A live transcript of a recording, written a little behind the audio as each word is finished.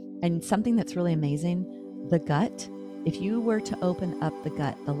And something that's really amazing, the gut, if you were to open up the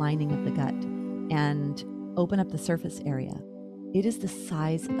gut, the lining of the gut, and open up the surface area, it is the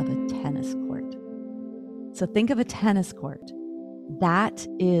size of a tennis court. So think of a tennis court. That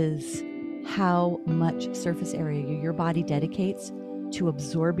is how much surface area your body dedicates to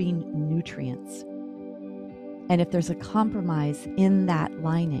absorbing nutrients. And if there's a compromise in that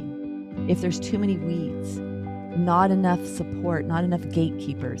lining, if there's too many weeds, not enough support, not enough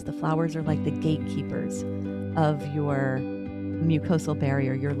gatekeepers, the flowers are like the gatekeepers of your mucosal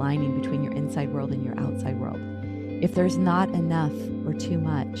barrier, your lining between your inside world and your outside world. If there's not enough or too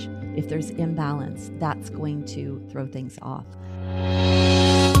much, if there's imbalance, that's going to throw things off.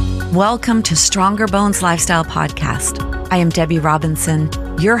 Welcome to Stronger Bones Lifestyle Podcast. I am Debbie Robinson,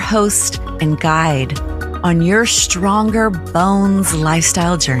 your host and guide on your Stronger Bones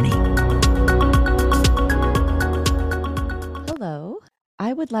lifestyle journey. Hello.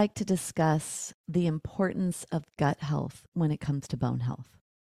 I would like to discuss the importance of gut health when it comes to bone health.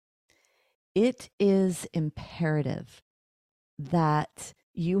 It is imperative that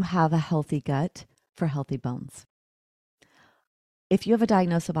you have a healthy gut for healthy bones. If you have a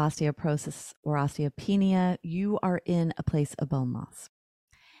diagnosis of osteoporosis or osteopenia, you are in a place of bone loss.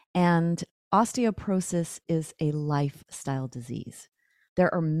 And osteoporosis is a lifestyle disease.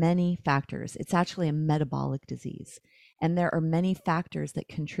 There are many factors. It's actually a metabolic disease. And there are many factors that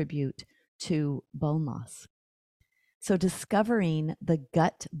contribute to bone loss. So discovering the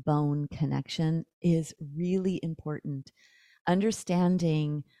gut-bone connection is really important.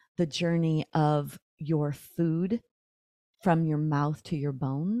 Understanding the journey of your food from your mouth to your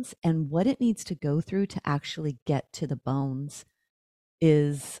bones and what it needs to go through to actually get to the bones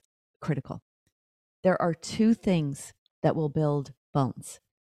is critical. There are two things that will build bones.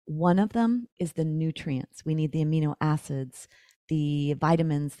 One of them is the nutrients. We need the amino acids, the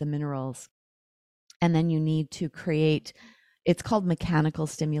vitamins, the minerals. And then you need to create, it's called mechanical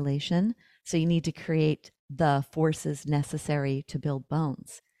stimulation. So you need to create the forces necessary to build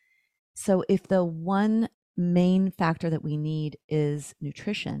bones. So if the one main factor that we need is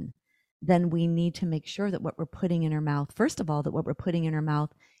nutrition, then we need to make sure that what we're putting in our mouth, first of all, that what we're putting in our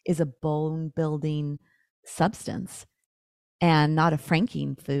mouth is a bone building substance and not a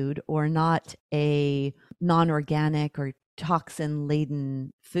franking food or not a non-organic or toxin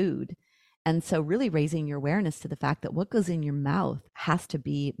laden food. And so really raising your awareness to the fact that what goes in your mouth has to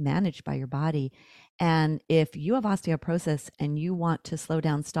be managed by your body. And if you have osteoporosis and you want to slow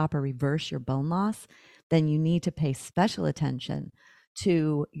down, stop, or reverse your bone loss, then you need to pay special attention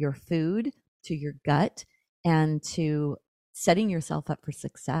to your food, to your gut, and to setting yourself up for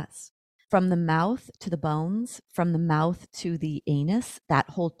success. From the mouth to the bones, from the mouth to the anus, that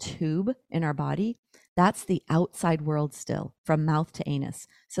whole tube in our body, that's the outside world still, from mouth to anus.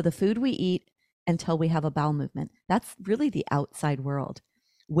 So the food we eat until we have a bowel movement, that's really the outside world.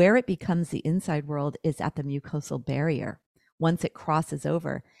 Where it becomes the inside world is at the mucosal barrier. Once it crosses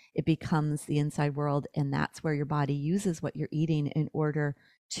over, it becomes the inside world, and that's where your body uses what you're eating in order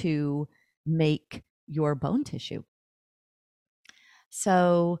to make your bone tissue.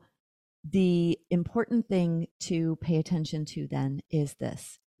 So the important thing to pay attention to then is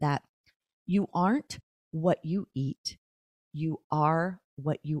this, that you aren't what you eat, you are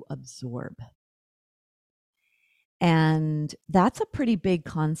what you absorb. And that's a pretty big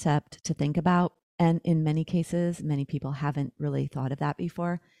concept to think about. And in many cases, many people haven't really thought of that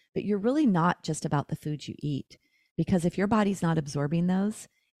before, but you're really not just about the foods you eat, because if your body's not absorbing those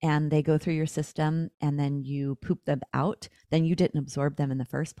and they go through your system and then you poop them out, then you didn't absorb them in the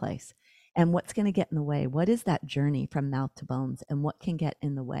first place. And what's going to get in the way? What is that journey from mouth to bones, and what can get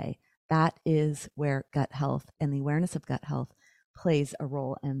in the way? That is where gut health and the awareness of gut health plays a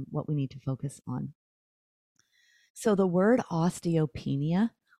role and what we need to focus on. So the word osteopenia,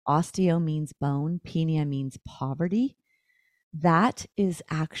 osteo means bone, penia means poverty. That is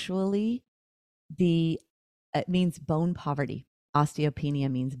actually it means bone poverty.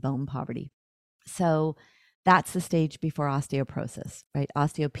 Osteopenia means bone poverty. So that's the stage before osteoporosis, right?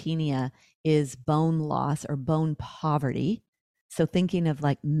 Osteopenia is bone loss or bone poverty. So thinking of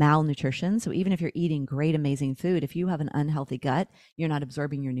like malnutrition. So even if you're eating great, amazing food, if you have an unhealthy gut, you're not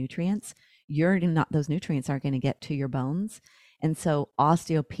absorbing your nutrients, those nutrients aren't going to get to your bones. And so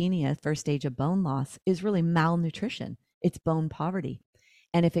osteopenia, first stage of bone loss, is really malnutrition. It's bone poverty.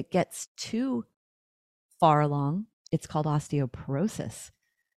 And if it gets too far along, it's called osteoporosis,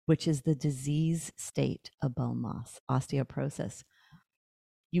 which is the disease state of bone loss, osteoporosis.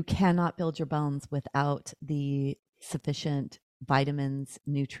 You cannot build your bones without the sufficient vitamins,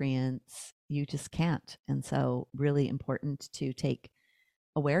 nutrients. You just can't. And so really important to take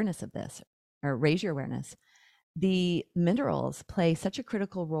awareness of this, or raise your awareness, the minerals play such a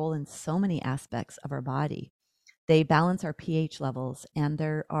critical role in so many aspects of our body. They balance our pH levels, and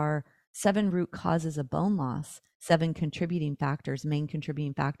there are 7 root causes of bone loss, 7 contributing factors, main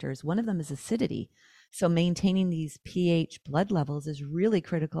contributing factors. One of them is acidity. So maintaining these pH blood levels is really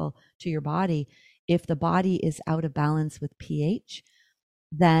critical to your body. If the body is out of balance with pH,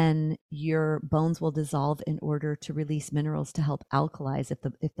 then your bones will dissolve in order to release minerals to help alkalize if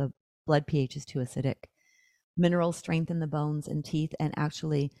the blood pH is too acidic. Minerals strengthen the bones and teeth, and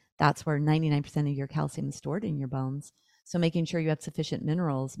actually that's where 99% of your calcium is stored in your bones. So making sure you have sufficient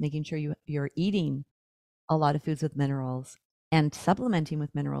minerals, making sure you're eating a lot of foods with minerals and supplementing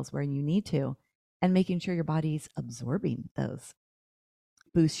with minerals where you need to, and making sure your body's absorbing those.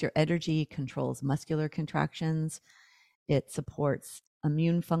 Boosts your energy, controls muscular contractions. It supports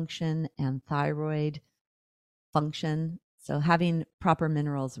immune function and thyroid function. So having proper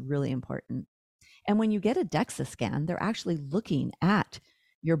minerals is really important. And when you get a DEXA scan, they're actually looking at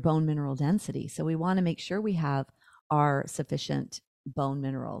your bone mineral density. So we want to make sure we have our sufficient bone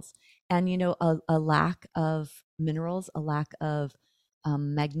minerals. And, you know, a lack of minerals, a lack of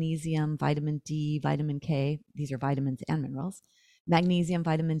magnesium, vitamin D, vitamin K, these are vitamins and minerals, magnesium,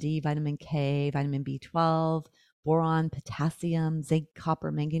 vitamin D, vitamin K, vitamin B12, boron, potassium, zinc,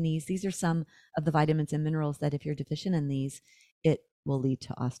 copper, manganese. These are some of the vitamins and minerals that if you're deficient in these, it will lead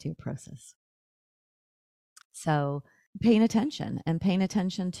to osteoporosis. So paying attention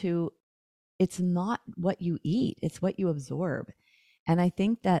to, it's not what you eat, it's what you absorb. And I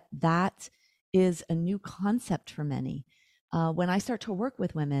think that that is a new concept for many. When I start to work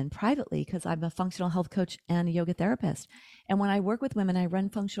with women privately, because I'm a functional health coach and a yoga therapist, and when I work with women, I run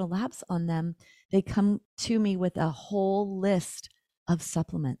functional labs on them, they come to me with a whole list of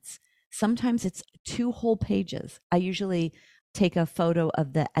supplements. Sometimes it's 2 whole pages. I usually take a photo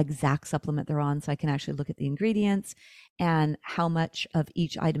of the exact supplement they're on so I can actually look at the ingredients and how much of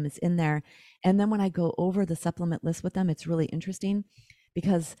each item is in there. And then when I go over the supplement list with them, it's really interesting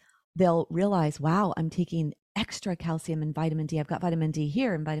because they'll realize, wow, I'm taking extra calcium and vitamin D. I've got vitamin D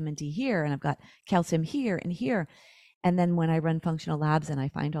here and vitamin D here, and I've got calcium here and here. And then when I run functional labs and I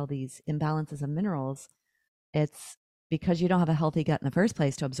find all these imbalances of minerals, it's because you don't have a healthy gut in the first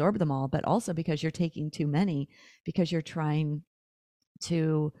place to absorb them all, but also because you're taking too many, because you're trying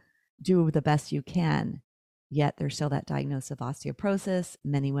to do the best you can. Yet there's still that diagnosis of osteoporosis.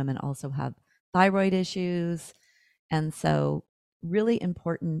 Many women also have thyroid issues. And so really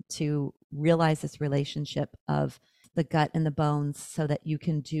important to realize this relationship of the gut and the bones so that you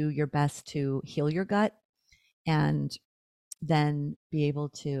can do your best to heal your gut and then be able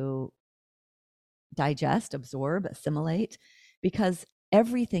to digest, absorb, assimilate, because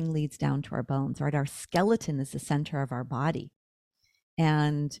everything leads down to our bones, right? Our skeleton is the center of our body.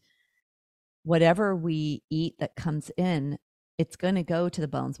 And whatever we eat that comes in, it's going to go to the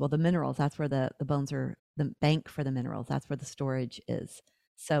bones. Well, the minerals, that's where the bones are the bank for the minerals. That's where the storage is.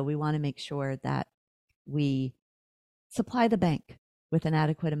 So we want to make sure that we supply the bank with an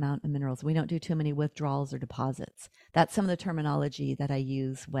adequate amount of minerals. We don't do too many withdrawals or deposits. That's some of the terminology that I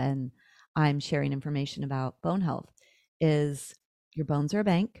use when I'm sharing information about bone health is your bones are a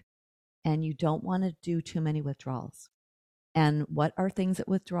bank and you don't want to do too many withdrawals. And what are things that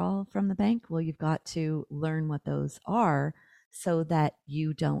withdraw from the bank? Well, you've got to learn what those are so that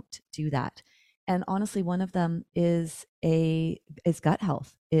you don't do that. And honestly, one of them is gut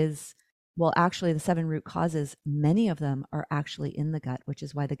health. Well, actually, the 7 root causes, many of them are actually in the gut, which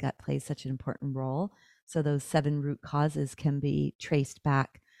is why the gut plays such an important role. So those 7 root causes can be traced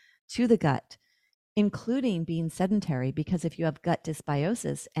back to the gut, including being sedentary, because if you have gut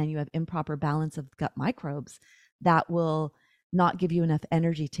dysbiosis and you have improper balance of gut microbes, that will not give you enough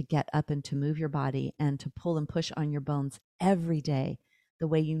energy to get up and to move your body and to pull and push on your bones every day the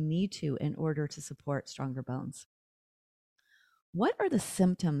way you need to in order to support stronger bones. What are the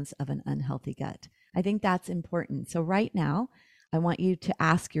symptoms of an unhealthy gut? I think that's important. So right now, I want you to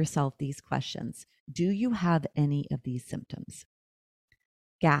ask yourself these questions. Do you have any of these symptoms?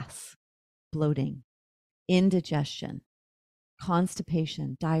 Gas, bloating, indigestion,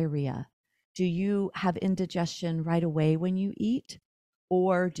 constipation, diarrhea. Do you have indigestion right away when you eat?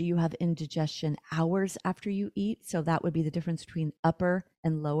 Or do you have indigestion hours after you eat? So that would be the difference between upper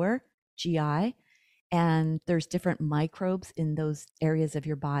and lower GI. And there's different microbes in those areas of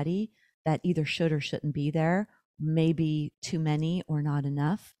your body that either should or shouldn't be there, maybe too many or not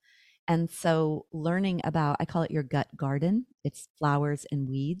enough. And so learning about, I call it your gut garden. It's flowers and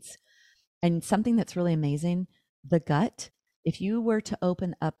weeds. And something that's really amazing, the gut, if you were to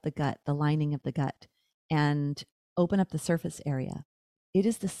open up the gut, the lining of the gut, and open up the surface area, It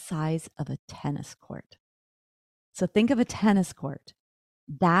is the size of a tennis court. So think of a tennis court.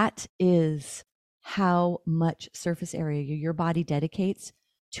 That is how much surface area your body dedicates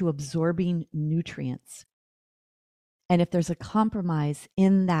to absorbing nutrients. And if there's a compromise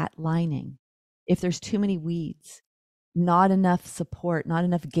in that lining, if there's too many weeds, not enough support, not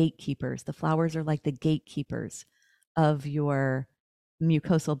enough gatekeepers, the flowers are like the gatekeepers of your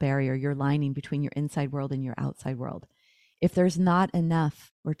mucosal barrier, your lining between your inside world and your outside world. If there's not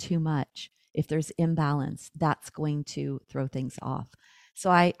enough or too much, if there's imbalance, that's going to throw things off.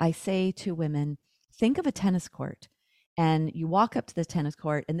 So I say to women, think of a tennis court, and you walk up to the tennis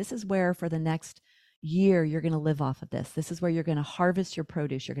court, and this is where for the next year you're going to live off of this. This is where you're going to harvest your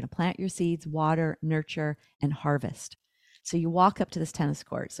produce. You're going to plant your seeds, water, nurture, and harvest. So you walk up to this tennis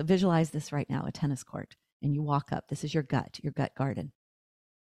court. So visualize this right now, a tennis court, and you walk up. This is your gut garden.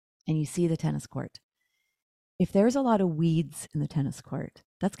 And you see the tennis court. If there's a lot of weeds in the tennis court,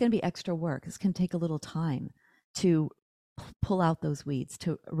 that's going to be extra work. It's going to take a little time to pull out those weeds,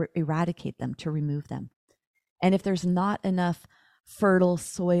 to eradicate them, to remove them. And if there's not enough fertile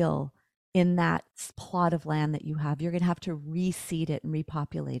soil in that plot of land that you have, you're going to have to reseed it and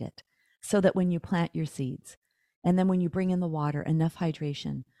repopulate it so that when you plant your seeds, and then when you bring in the water, enough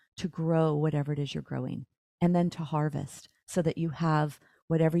hydration to grow whatever it is you're growing, and then to harvest so that you have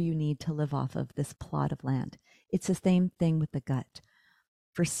whatever you need to live off of this plot of land. It's the same thing with the gut.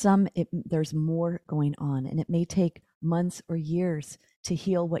 For some, there's more going on, and it may take months or years to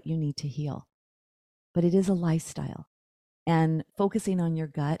heal what you need to heal. But it is a lifestyle. And focusing on your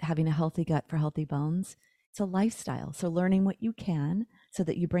gut, having a healthy gut for healthy bones, it's a lifestyle. So learning what you can so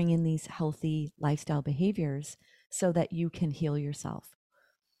that you bring in these healthy lifestyle behaviors so that you can heal yourself.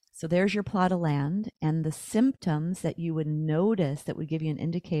 So there's your plot of land, and the symptoms that you would notice that would give you an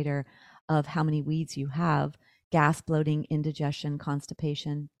indicator of how many weeds you have: gas, bloating, indigestion,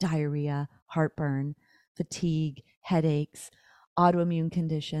 constipation, diarrhea, heartburn, fatigue, headaches, autoimmune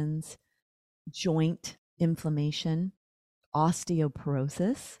conditions, joint inflammation,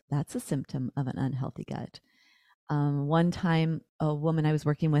 osteoporosis. That's a symptom of an unhealthy gut. One time, a woman I was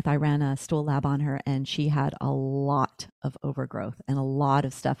working with, I ran a stool lab on her, and she had a lot of overgrowth, and a lot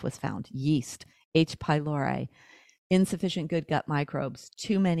of stuff was found: yeast, H. pylori, insufficient good gut microbes,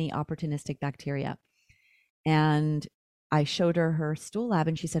 too many opportunistic bacteria. And I showed her her stool lab,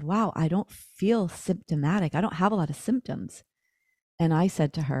 and she said, "Wow, I don't feel symptomatic. I don't have a lot of symptoms." And I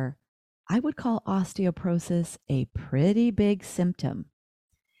said to her, "I would call osteoporosis a pretty big symptom."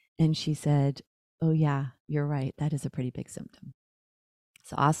 And she said, "Oh yeah, you're right. That is a pretty big symptom."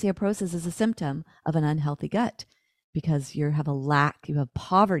 So osteoporosis is a symptom of an unhealthy gut because you have a lack, you have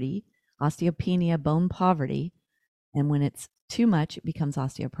poverty, osteopenia, bone poverty. And when it's too much, it becomes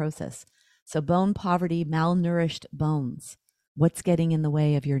osteoporosis. So bone poverty, malnourished bones. What's getting in the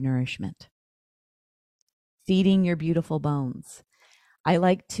way of your nourishment? Feeding your beautiful bones. I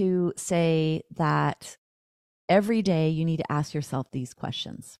like to say that every day you need to ask yourself these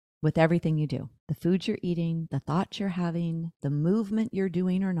questions with everything you do. The food you're eating, the thoughts you're having, the movement you're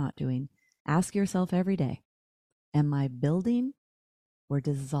doing or not doing. Ask yourself every day, am I building or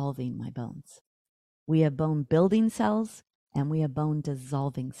dissolving my bones? We have bone building cells and we have bone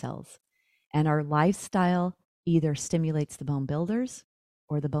dissolving cells. And our lifestyle either stimulates the bone builders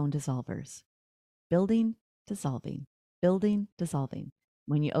or the bone dissolvers. Building, dissolving, building, dissolving.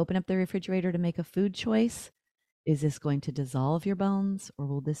 When you open up the refrigerator to make a food choice, is this going to dissolve your bones or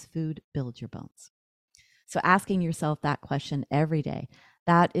will this food build your bones? So asking yourself that question every day,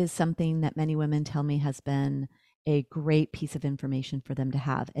 that is something that many women tell me has been a great piece of information for them to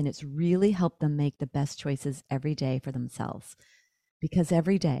have. And it's really helped them make the best choices every day for themselves. Because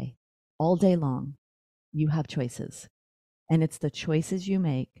every day, all day long, you have choices. And it's the choices you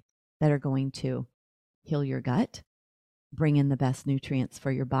make that are going to heal your gut, bring in the best nutrients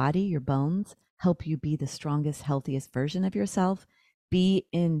for your body, your bones, help you be the strongest, healthiest version of yourself, be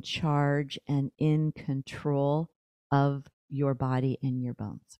in charge and in control of your body and your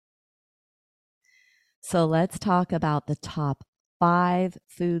bones. So let's talk about the top 5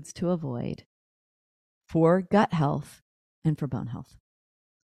 foods to avoid for gut health and for bone health.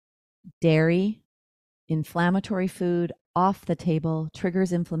 Dairy, inflammatory food, off the table,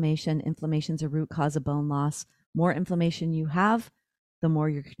 triggers inflammation. Inflammation's a root cause of bone loss. More inflammation you have, the more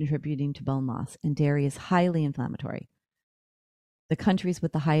you're contributing to bone loss. And dairy is highly inflammatory. The countries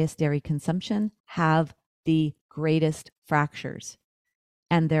with the highest dairy consumption have the greatest fractures.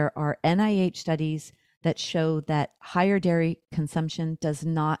 And there are NIH studies that show that higher dairy consumption does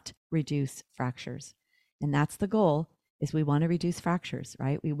not reduce fractures. And that's the goal, is we want to reduce fractures,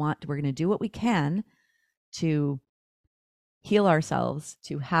 right? We're going to do what we can to heal ourselves,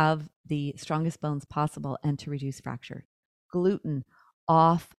 to have the strongest bones possible, and to reduce fracture. Gluten,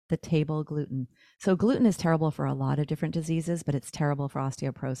 off the table gluten. So gluten is terrible for a lot of different diseases, but it's terrible for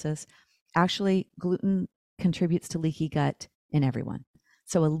osteoporosis. Actually, gluten contributes to leaky gut in everyone.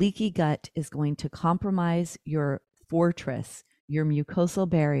 So a leaky gut is going to compromise your fortress, your mucosal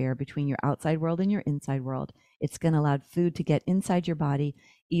barrier between your outside world and your inside world. It's going to allow food to get inside your body,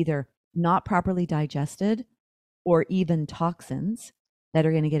 either not properly digested or even toxins that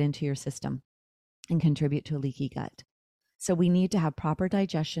are going to get into your system and contribute to a leaky gut. So we need to have proper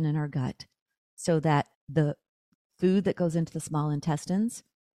digestion in our gut so that the food that goes into the small intestines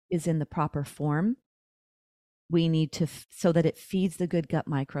is in the proper form. We need to, so that it feeds the good gut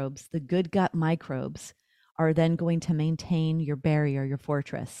microbes. The good gut microbes are then going to maintain your barrier, your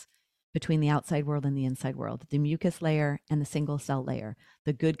fortress between the outside world and the inside world, the mucus layer and the single cell layer.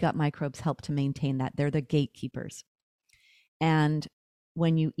 The good gut microbes help to maintain that. They're the gatekeepers. And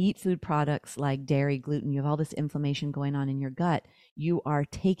when you eat food products like dairy, gluten, you have all this inflammation going on in your gut, you are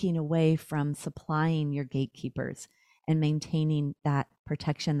taking away from supplying your gatekeepers and maintaining that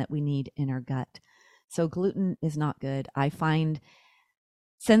protection that we need in our gut. So gluten is not good. I find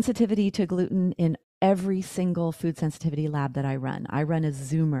sensitivity to gluten in every single food sensitivity lab that I run. I run a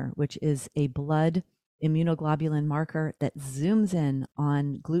Zoomer, which is a blood immunoglobulin marker that zooms in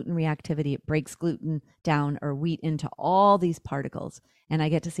on gluten reactivity. It breaks gluten down or wheat into all these particles. And I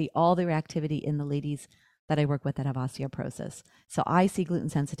get to see all the reactivity in the ladies that I work with that have osteoporosis. So I see gluten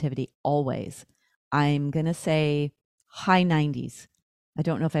sensitivity always. I'm going to say high 90s. I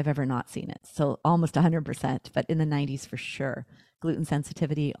don't know if I've ever not seen it. So almost 100%, but in the 90s for sure. Gluten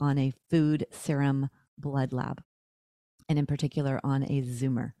sensitivity on a food serum blood lab, and in particular on a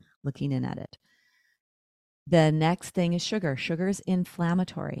Zoomer, looking in at it. The next thing is sugar. Sugar is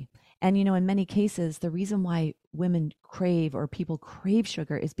inflammatory. And, you know, in many cases, the reason why women crave or people crave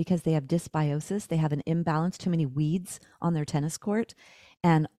sugar is because they have dysbiosis. They have an imbalance, too many weeds on their tennis court.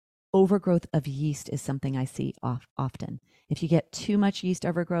 And overgrowth of yeast is something I see often. If you get too much yeast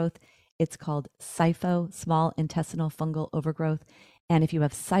overgrowth, it's called SIFO, small intestinal fungal overgrowth. And if you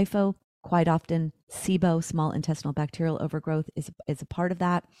have SIFO, quite often SIBO, small intestinal bacterial overgrowth, is a part of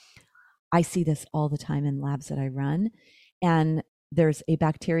that. I see this all the time in labs that I run. And there's a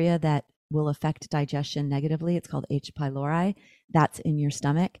bacteria that will affect digestion negatively. It's called H. pylori. That's in your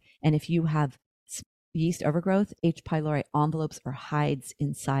stomach. And if you have yeast overgrowth, H. pylori envelopes or hides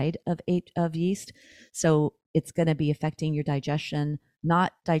inside of yeast. So it's going to be affecting your digestion,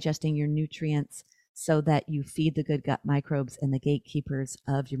 not digesting your nutrients so that you feed the good gut microbes and the gatekeepers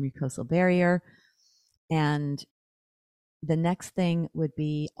of your mucosal barrier. And the next thing would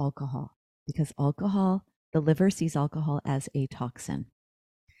be alcohol, because alcohol, the liver sees alcohol as a toxin.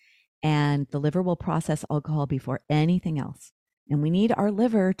 And the liver will process alcohol before anything else. And we need our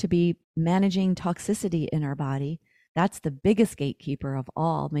liver to be managing toxicity in our body. That's the biggest gatekeeper of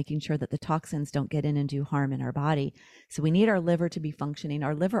all, making sure that the toxins don't get in and do harm in our body. So we need our liver to be functioning.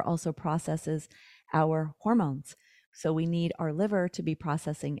 Our liver also processes our hormones. So we need our liver to be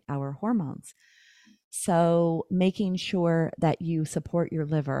processing our hormones. So making sure that you support your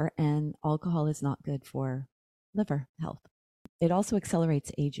liver, and alcohol is not good for liver health. It also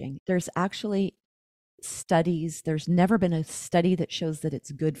accelerates aging. There's actually studies, there's never been a study that shows that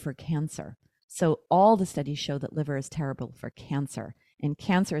it's good for cancer. So all the studies show that liver is terrible for cancer. And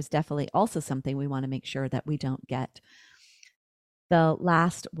cancer is definitely also something we want to make sure that we don't get. The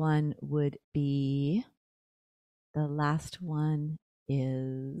last one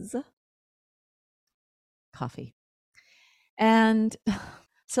is coffee. And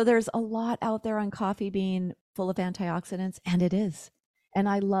so there's a lot out there on coffee being full of antioxidants, and it is. And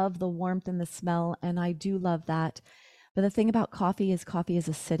I love the warmth and the smell, and I do love that. But the thing about coffee is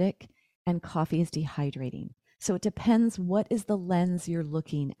acidic and coffee is dehydrating. So it depends, what is the lens you're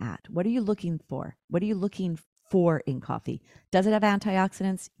looking at? What are you looking for? What are you looking for in coffee? Does it have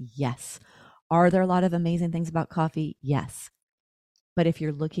antioxidants? Yes. Are there a lot of amazing things about coffee? Yes. But if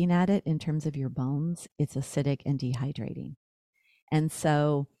you're looking at it in terms of your bones, it's acidic and dehydrating. And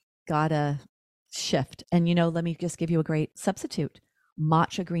so gotta shift. And, you know, let me just give you a great substitute.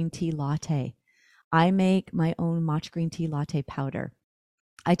 Matcha green tea latte. I make my own matcha green tea latte powder.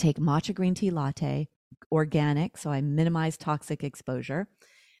 I take matcha green tea latte, organic, so I minimize toxic exposure.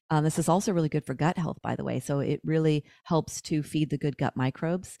 This is also really good for gut health, by the way. So it really helps to feed the good gut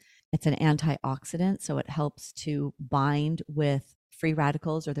microbes. It's an antioxidant, so it helps to bind with free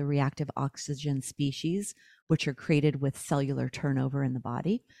radicals or the reactive oxygen species, which are created with cellular turnover in the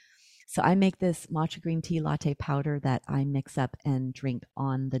body. So I make this matcha green tea latte powder that I mix up and drink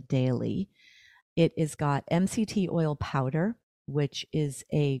on the daily. It is got MCT oil powder, which is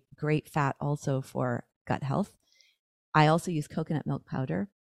a great fat also for gut health. I also use coconut milk powder.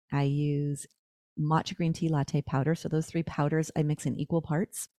 I use matcha green tea latte powder. So those three powders I mix in equal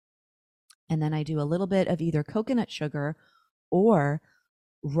parts. And then I do a little bit of either coconut sugar or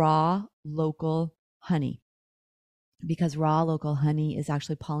raw local honey, because raw local honey is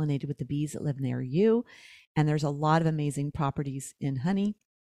actually pollinated with the bees that live near you. And there's a lot of amazing properties in honey.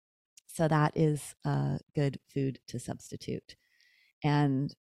 So that is a good food to substitute.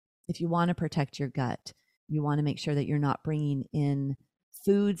 And if you want to protect your gut, you want to make sure that you're not bringing in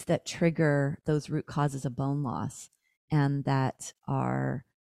foods that trigger those root causes of bone loss and that are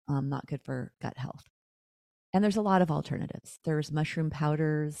not good for gut health. And there's a lot of alternatives. There's mushroom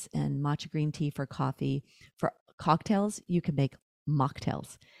powders and matcha green tea for coffee. For cocktails, you can make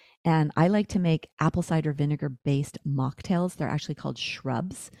mocktails. And I like to make apple cider vinegar based mocktails. They're actually called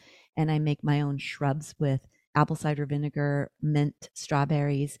shrubs. And I make my own shrubs with apple cider vinegar, mint,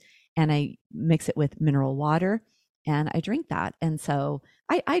 strawberries, and I mix it with mineral water and I drink that. And so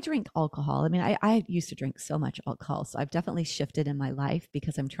I drink alcohol. I mean, I used to drink so much alcohol. So I've definitely shifted in my life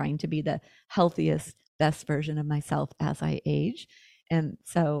because I'm trying to be the healthiest, best version of myself as I age. And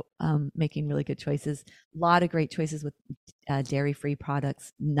so making really good choices. A lot of great choices with dairy-free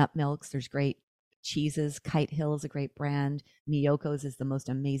products, nut milks. There's great cheeses. Kite Hill is a great brand. Miyoko's is the most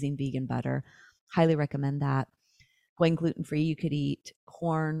amazing vegan butter. Highly recommend that. Going gluten-free, you could eat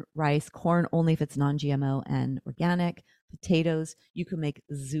corn, rice, corn only if it's non-GMO and organic, potatoes. You can make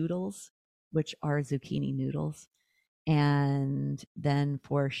zoodles, which are zucchini noodles. And then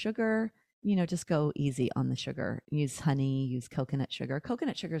for sugar, just go easy on the sugar. Use honey, use coconut sugar.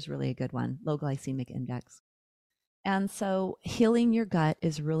 Coconut sugar is really a good one, low glycemic index. And so healing your gut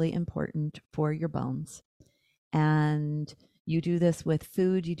is really important for your bones. And you do this with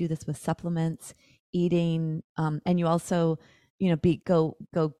food, you do this with supplements, eating, and you also,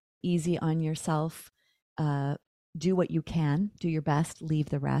 go easy on yourself. Do what you can, do your best, leave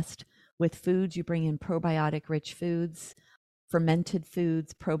the rest. With foods, you bring in probiotic rich foods, fermented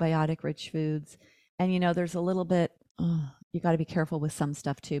foods, probiotic rich foods. And there's a little bit, you got to be careful with some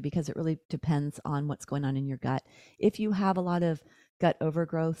stuff too, because it really depends on what's going on in your gut. If you have a lot of gut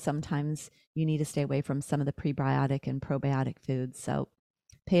overgrowth, sometimes you need to stay away from some of the prebiotic and probiotic foods. So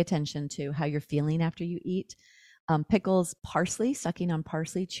pay attention to how you're feeling after you eat. Pickles, parsley, sucking on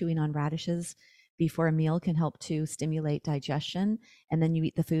parsley, chewing on radishes before a meal can help to stimulate digestion. And then you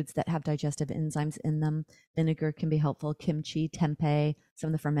eat the foods that have digestive enzymes in them. Vinegar can be helpful. Kimchi, tempeh, some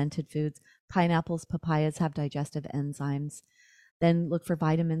of the fermented foods. Pineapples, papayas have digestive enzymes. Then look for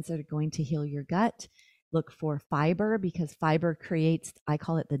vitamins that are going to heal your gut. Look for fiber, because fiber creates, I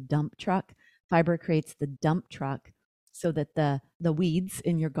call it the dump truck. Fiber creates the dump truck so that the weeds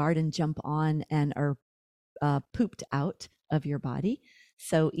in your garden jump on and are pooped out of your body.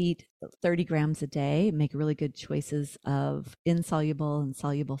 So eat 30 grams a day, make really good choices of insoluble and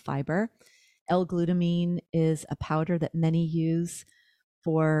soluble fiber. L-glutamine is a powder that many use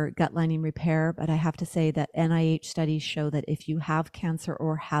for gut lining repair, but I have to say that NIH studies show that if you have cancer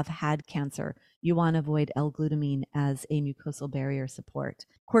or have had cancer, you want to avoid L-glutamine as a mucosal barrier support.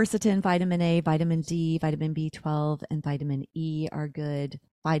 Quercetin, vitamin A, vitamin D, vitamin B12, and vitamin E are good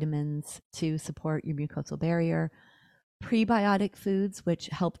vitamins to support your mucosal barrier. Prebiotic foods, which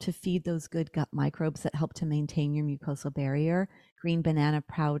help to feed those good gut microbes that help to maintain your mucosal barrier. Green banana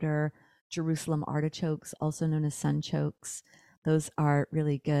powder, Jerusalem artichokes, also known as sunchokes. Those are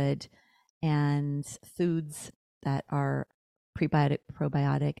really good. And foods that are prebiotic,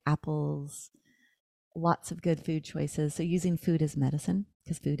 probiotic, apples, lots of good food choices. So using food as medicine,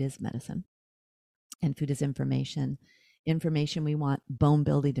 because food is medicine and food is information. Information, we want bone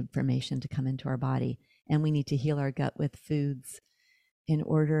building information to come into our body. And we need to heal our gut with foods in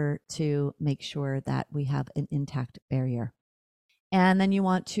order to make sure that we have an intact barrier. And then you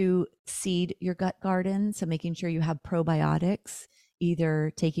want to seed your gut garden. So making sure you have probiotics,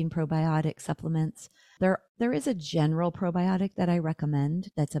 either taking probiotic supplements. There is a general probiotic that I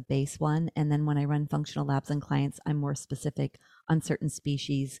recommend that's a base one. And then when I run functional labs on clients, I'm more specific on certain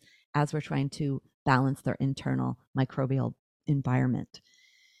species as we're trying to balance their internal microbial environment.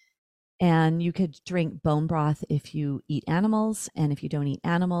 And you could drink bone broth if you eat animals. And if you don't eat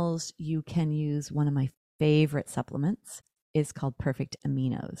animals, you can use one of my favorite supplements is called Perfect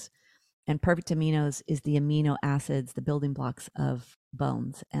Aminos. And Perfect Aminos is the amino acids, the building blocks of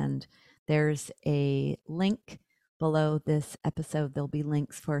bones. And there's a link below this episode. There'll be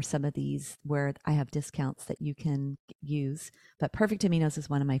links for some of these where I have discounts that you can use. But Perfect Aminos is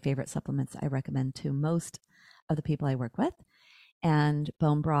one of my favorite supplements I recommend to most of the people I work with. and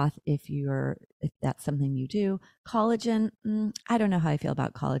bone broth if that's something you do. Collagen, I don't know how I feel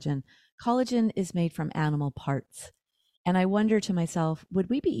about collagen. Collagen is made from animal parts. And I wonder to myself, would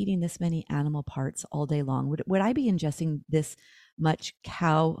we be eating this many animal parts all day long? Would I be ingesting this much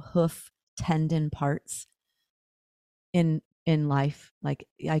cow hoof tendon parts in life? Like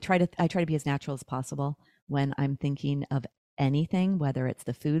I try to be as natural as possible when I'm thinking of anything, whether it's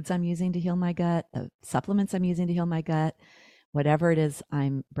the foods I'm using to heal my gut, the supplements I'm using to heal my gut, whatever it is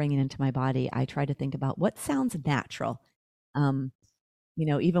I'm bringing into my body. I try to think about what sounds natural.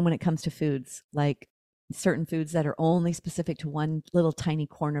 Even when it comes to foods, like certain foods that are only specific to one little tiny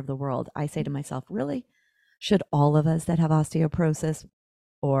corner of the world, I say to myself, really? Should all of us that have osteoporosis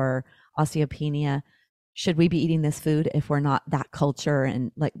or osteopenia, should we be eating this food if we're not that culture?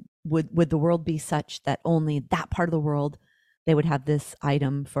 And like, would the world be such that only that part of the world, they would have this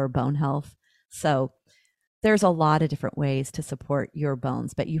item for bone health? So there's a lot of different ways to support your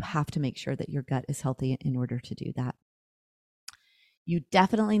bones, but you have to make sure that your gut is healthy in order to do that. You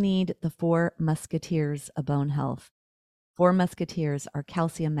definitely need the 4 musketeers of bone health. 4 musketeers are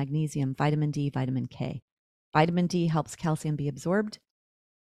calcium, magnesium, vitamin D, vitamin K. Vitamin D helps calcium be absorbed.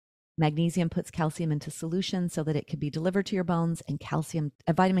 Magnesium puts calcium into solution so that it can be delivered to your bones, and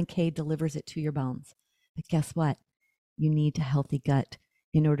vitamin K delivers it to your bones. But guess what? You need a healthy gut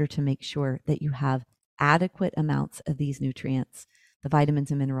in order to make sure that you have adequate amounts of these nutrients, the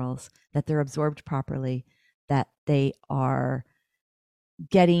vitamins and minerals, that they're absorbed properly, that they are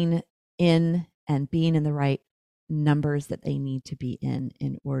getting in and being in the right numbers that they need to be in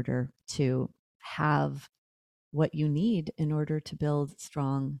order to have what you need in order to build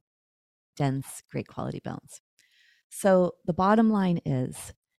strong, dense, great quality bones. So the bottom line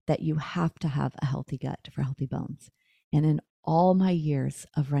is that you have to have a healthy gut for healthy bones. And in all my years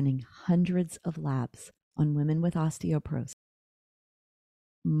of running hundreds of labs on women with osteoporosis,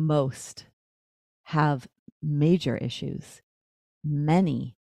 most have major issues.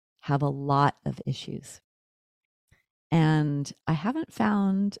 Many have a lot of issues. And I haven't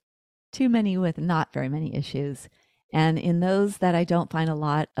found too many with not very many issues. And in those that I don't find a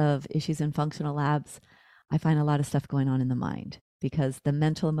lot of issues in functional labs, I find a lot of stuff going on in the mind, because the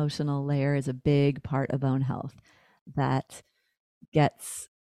mental emotional layer is a big part of bone health that gets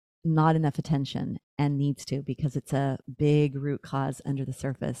not enough attention and needs to, because it's a big root cause under the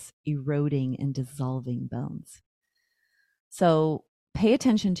surface, eroding and dissolving bones. So pay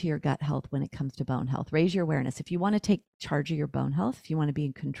attention to your gut health when it comes to bone health. Raise your awareness. If you want to take charge of your bone health, if you want to be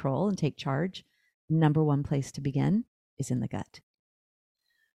in control and take charge, number one place to begin is in the gut.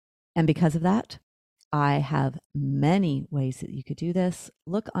 And because of that, I have many ways that you could do this.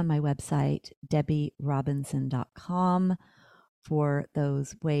 Look on my website, DebbieRobinson.com, for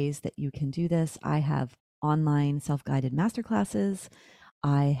those ways that you can do this. I have online self-guided masterclasses.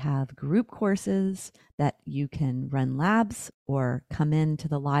 I have group courses that you can run labs or come into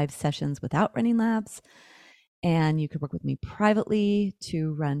the live sessions without running labs. And you could work with me privately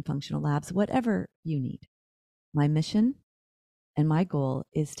to run functional labs, whatever you need. My mission and my goal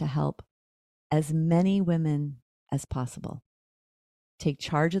is to help as many women as possible take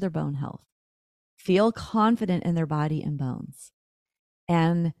charge of their bone health, feel confident in their body and bones,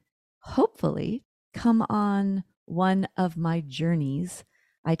 and hopefully come on one of my journeys.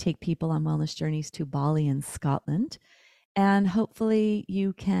 I take people on wellness journeys to Bali and Scotland, and hopefully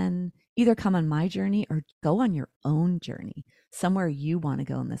you can either come on my journey or go on your own journey, somewhere you want to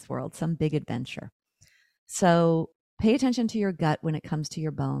go in this world, some big adventure. So pay attention to your gut when it comes to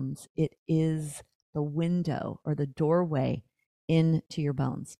your bones. It is the window or the doorway into your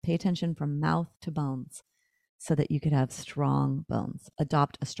bones. Pay attention from mouth to bones so that you could have strong bones.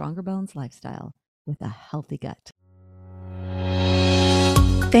 Adopt a stronger bones lifestyle with a healthy gut.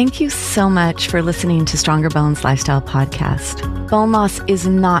 Thank you so much for listening to Stronger Bones Lifestyle Podcast. Bone loss is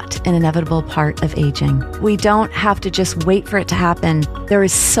not an inevitable part of aging. We don't have to just wait for it to happen. There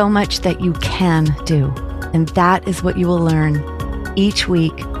is so much that you can do, and that is what you will learn each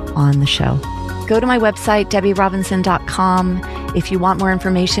week on the show. Go to my website, DebbieRobinson.com, if you want more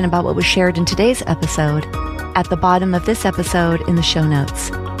information about what was shared in today's episode. At the bottom of this episode in the show notes,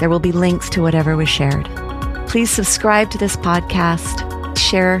 there will be links to whatever was shared. Please subscribe to this podcast.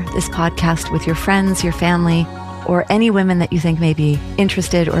 Share this podcast with your friends, your family, or any women that you think may be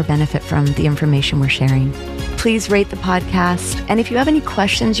interested or benefit from the information we're sharing. Please rate the podcast. And if you have any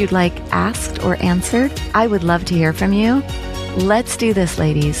questions you'd like asked or answered, I would love to hear from you. Let's do this,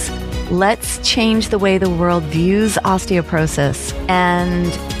 ladies. Let's change the way the world views osteoporosis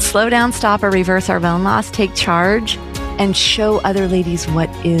and slow down, stop, or reverse our bone loss, take charge, and show other ladies what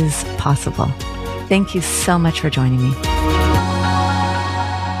is possible. Thank you so much for joining me.